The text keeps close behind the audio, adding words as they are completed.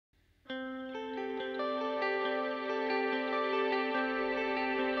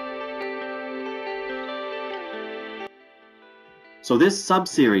So this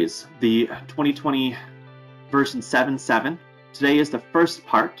sub-series, the 2020 version 7.7, today is the first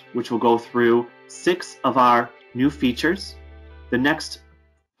part, which will go through 6 of our new features. The next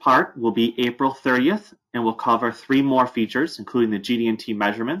part will be April 30th, and we'll cover 3 more features, including the GD&T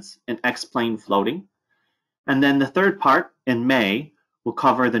measurements and X-plane floating. And then the third part, in May, will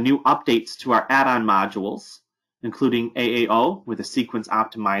cover the new updates to our add-on modules, including AAO with a sequence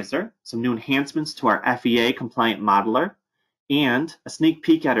optimizer, some new enhancements to our FEA compliant modeler, and a sneak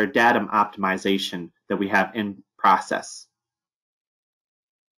peek at our datum optimization that we have in process.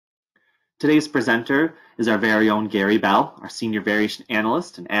 Today's presenter is our very own Gary Bell, our Senior Variation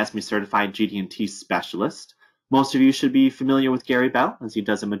Analyst and ASME Certified GD&T Specialist. Most of you should be familiar with Gary Bell, as he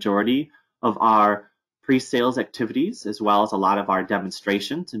does a majority of our pre-sales activities, as well as a lot of our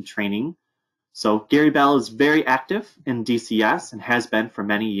demonstrations and training. So Gary Bell is very active in DCS and has been for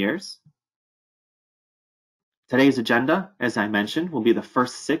many years. Today's agenda, as I mentioned, will be the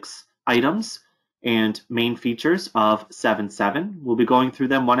first 6 items and main features of 7.7. We'll be going through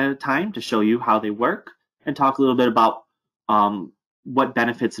them one at a time to show you how they work and talk a little bit about what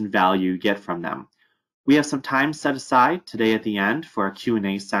benefits and value you get from them. We have some time set aside today at the end for a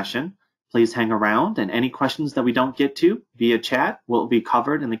Q&A session. Please hang around, and any questions that we don't get to via chat will be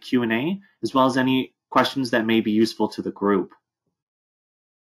covered in the Q&A, as well as any questions that may be useful to the group.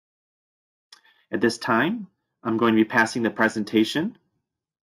 At this time, I'm going to be passing the presentation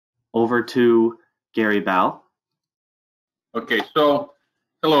over to Gary Bell. Okay, so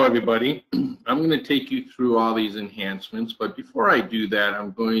hello everybody. I'm going to take you through all these enhancements, but before I do that,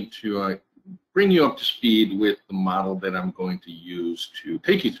 I'm going to bring you up to speed with the model that I'm going to use to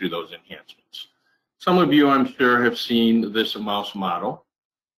take you through those enhancements. Some of you, I'm sure, have seen this mouse model.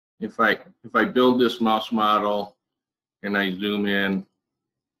 If I build this mouse model and I zoom in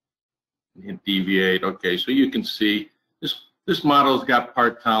and hit deviate, okay, so you can see this model's got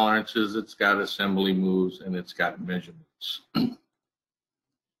part tolerances, it's got assembly moves, and it's got measurements.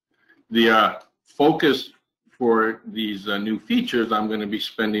 The focus for these new features, I'm going to be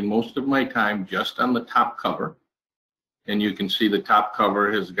spending most of my time just on the top cover. And you can see the top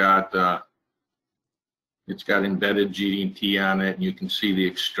cover has got, it's got embedded GD&T on it, and you can see the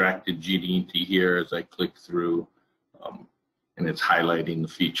extracted GD&T here as I click through, and it's highlighting the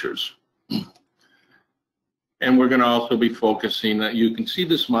features. And we're going to also be focusing, you can see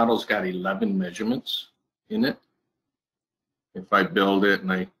this model's got 11 measurements in it. If I build it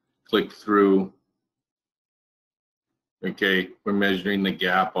and I click through, okay, we're measuring the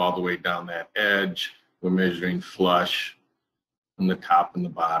gap all the way down that edge. We're measuring flush on the top and the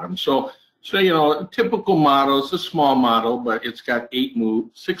bottom. So you know, a typical model, it's a small model, but it's got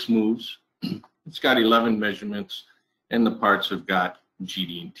 6 moves. It's got 11 measurements, and the parts have got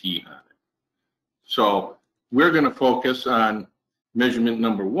GD&T on it. So we're going to focus on measurement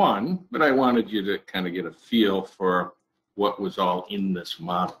number 1, but I wanted you to kind of get a feel for what was all in this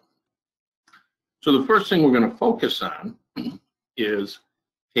model. So the first thing we're going to focus on is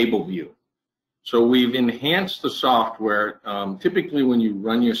table view. So we've enhanced the software. Typically when you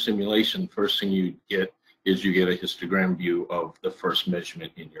run your simulation, first thing you get is you get a histogram view of the first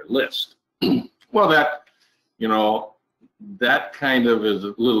measurement in your list. Well, that, you know, that kind of is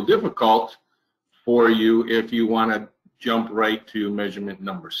a little difficult for you if you want to jump right to measurement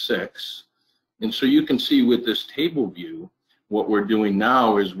number 6. And so you can see with this table view, what we're doing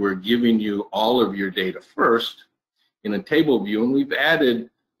now is we're giving you all of your data first in a table view, and we've added,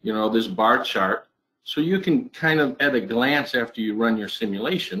 you know, this bar chart, so you can kind of at a glance after you run your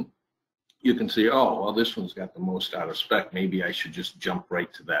simulation, you can see, oh, well, this one's got the most out of spec. Maybe I should just jump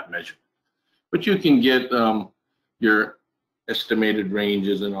right to that measurement. But you can get your estimated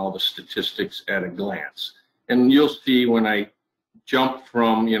ranges and all the statistics at a glance. And you'll see when I jump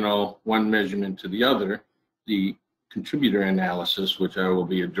from, you know, one measurement to the other, the contributor analysis, which I will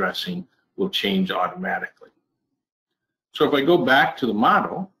be addressing, will change automatically. So if I go back to the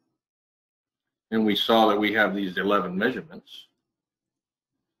model, and we saw that we have these 11 measurements,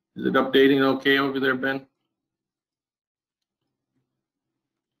 is it updating okay over there, Ben?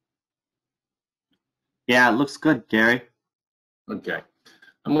 Yeah, it looks good, Gary. Okay,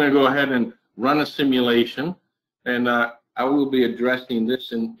 I'm going to go ahead and run a simulation, and I will be addressing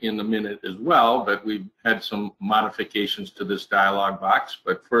this in a minute as well, but we've had some modifications to this dialog box.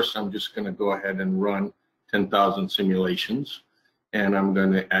 But first, I'm just going to go ahead and run 10,000 simulations, and I'm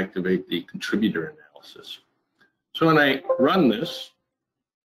going to activate the contributor analysis. So when I run this,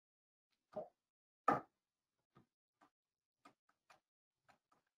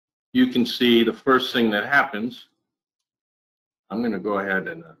 you can see the first thing that happens. I'm going to go ahead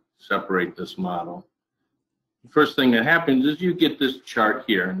and separate this model. the first thing that happens is you get this chart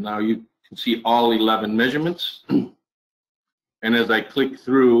here. Now you can see all 11 measurements. And as I click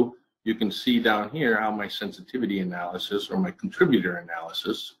through, you can see down here how my sensitivity analysis or my contributor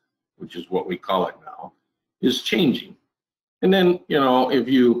analysis, which is what we call it now, is changing. And then, you know, if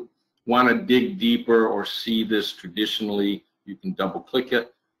you want to dig deeper or see this traditionally, you can double click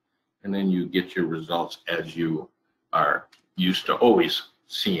it, and then you get your results as you are used to always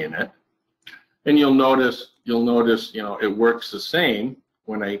seeing it. And you'll notice, you know, it works the same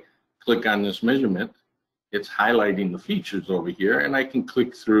when I click on this measurement. It's highlighting the features over here, and I can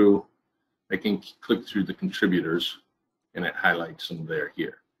click through the contributors, and it highlights them there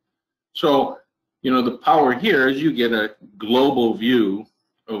here. So, you know, the power here is you get a global view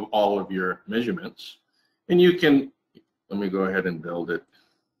of all of your measurements, and you can, let me go ahead and build it.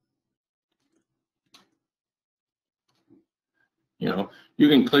 You know, you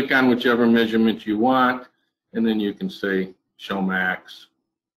can click on whichever measurement you want, and then you can say show max,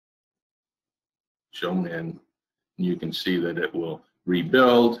 show min, and you can see that it will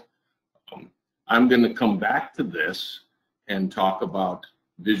rebuild. I'm going to come back to this and talk about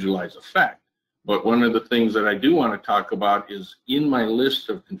visualize effect. But one of the things that I do want to talk about is in my list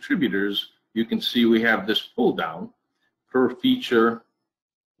of contributors, you can see we have this pull down per feature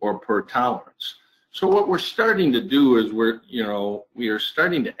or per tolerance. So what we're starting to do is we are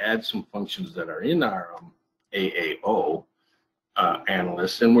starting to add some functions that are in our AAO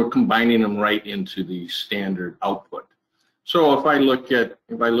analyst, and we're combining them right into the standard output. So if I look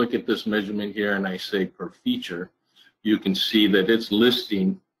at this measurement here and I say per feature, you can see that it's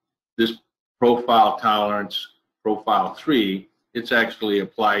listing this profile tolerance, profile 3. It's actually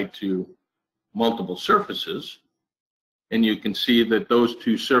applied to multiple surfaces, and you can see that those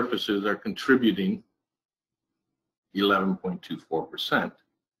two surfaces are contributing 11.24%.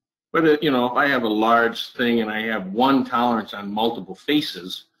 But you know, if I have a large thing and I have one tolerance on multiple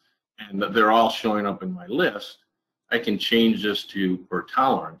faces, and they're all showing up in my list, I can change this to per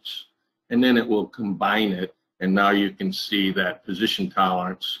tolerance, and then it will combine it, and now you can see that position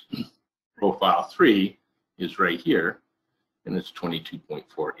tolerance profile 3 is right here, and it's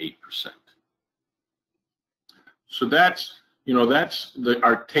 22.48%. So that's, you know,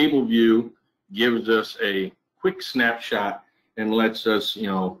 our table view gives us a quick snapshot and lets us, you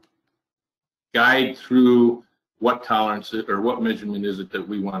know, guide through what tolerance or what measurement is it that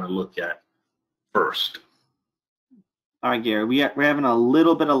we want to look at first. All right, Gary, we're having a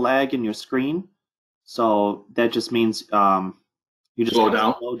little bit of lag in your screen, so that just means you just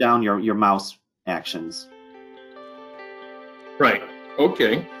slow down your mouse actions. Right.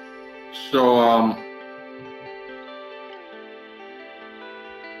 Okay. So